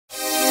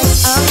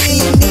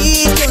really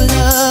need your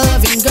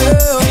loving,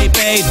 girl. Hey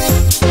babe,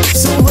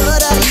 So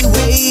what are you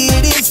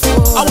waiting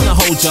for? I wanna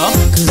hold ya.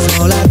 Cause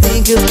all I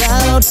think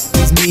about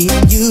is me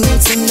and you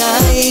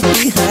tonight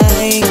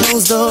behind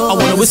closed doors. I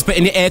wanna whisper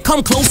in the air,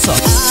 come closer.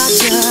 I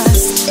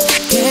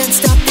just can't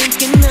stop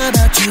thinking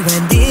about you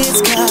and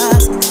this,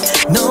 cause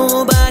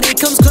nobody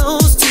comes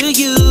close to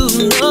you,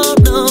 no,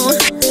 no.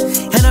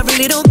 And I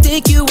really don't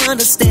think you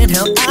understand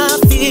how I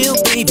feel,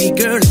 baby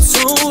girl, it's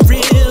so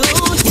real,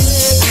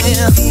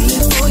 yeah. I'm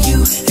feeling for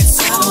you, it's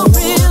so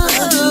real,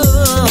 and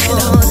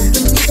I'm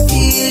hoping you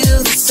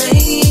feel the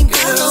same,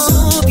 girl. I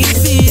hope you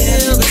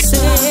feel the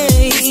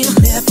same. It's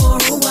been there for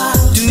a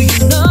while. Do you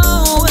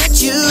know what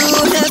you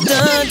have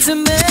done to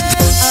me?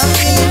 I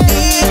really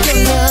need your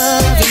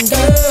loving,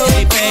 girl.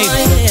 Hey babe, Oh,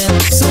 yeah.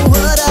 So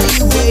what are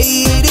you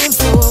waiting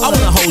for? I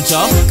wanna hold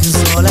ya. Cause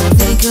all I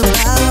think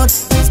about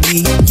is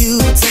me and you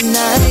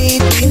tonight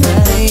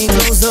behind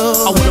closed doors.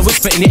 I wanna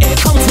whisper in the air,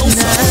 come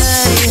closer.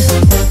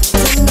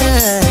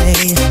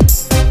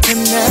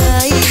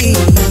 Tonight,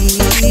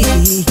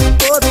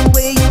 for the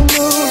way you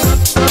move,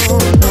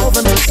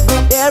 over me,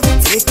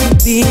 everything could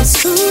be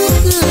so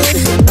good.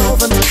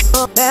 Over me,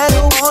 no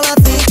matter, all I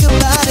think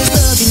about is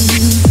loving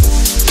you.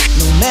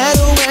 No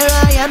matter where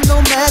I am, no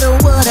matter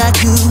what I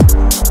do.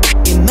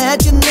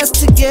 Imagine us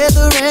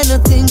together and the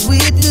things we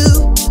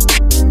do.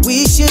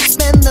 We should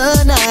spend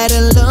the night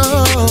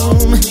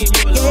alone,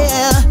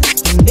 yeah.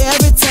 And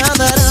every time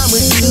that I'm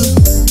with you,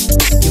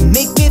 you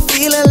make me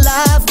feel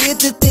alive with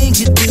the things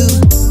you do.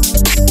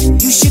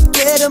 You should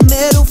get a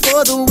medal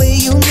for the way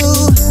you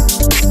move.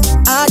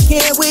 I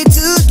can't wait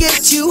to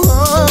get you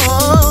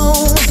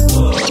home.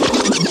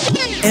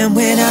 And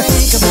when I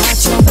think about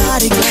your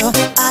body, girl,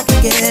 I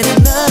can get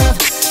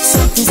enough.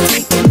 Something's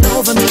taking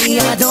over me,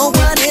 I don't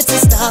want it to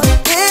stop.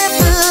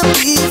 Never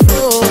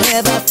before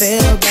have I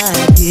felt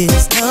like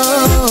this,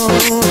 no,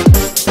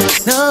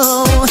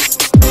 no.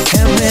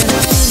 And when I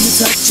feel you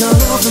touch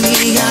all over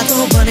me, I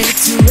don't want it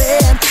to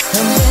end.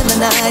 And when the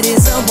night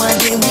is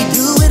unwinding, we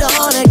do it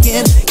all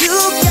again. You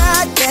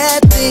got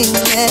that thing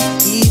that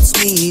keeps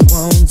me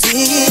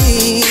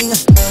wanting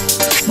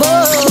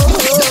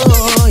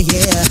more,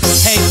 yeah.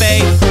 Hey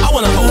babe, I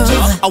wanna hold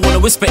ya. I wanna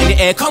whisper in the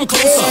air, come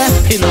closer.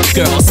 Pin up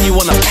girl, see you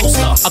on a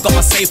poster. I got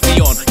my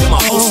safety on, you're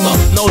my holster.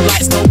 No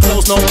lights, no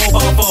clothes, no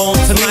mobile phone.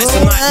 Tonight's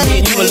the night, me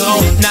and you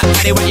alone. Nat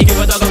Paddy, when you give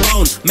a dog a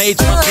bone. Made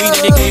you my queen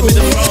and you gave me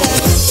the throne.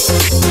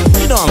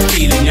 You know I'm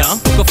feeling ya.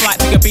 Book a flight,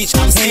 pick a beach,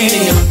 I'm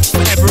stealing ya.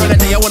 Whenever on a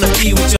day I wanna be with ya.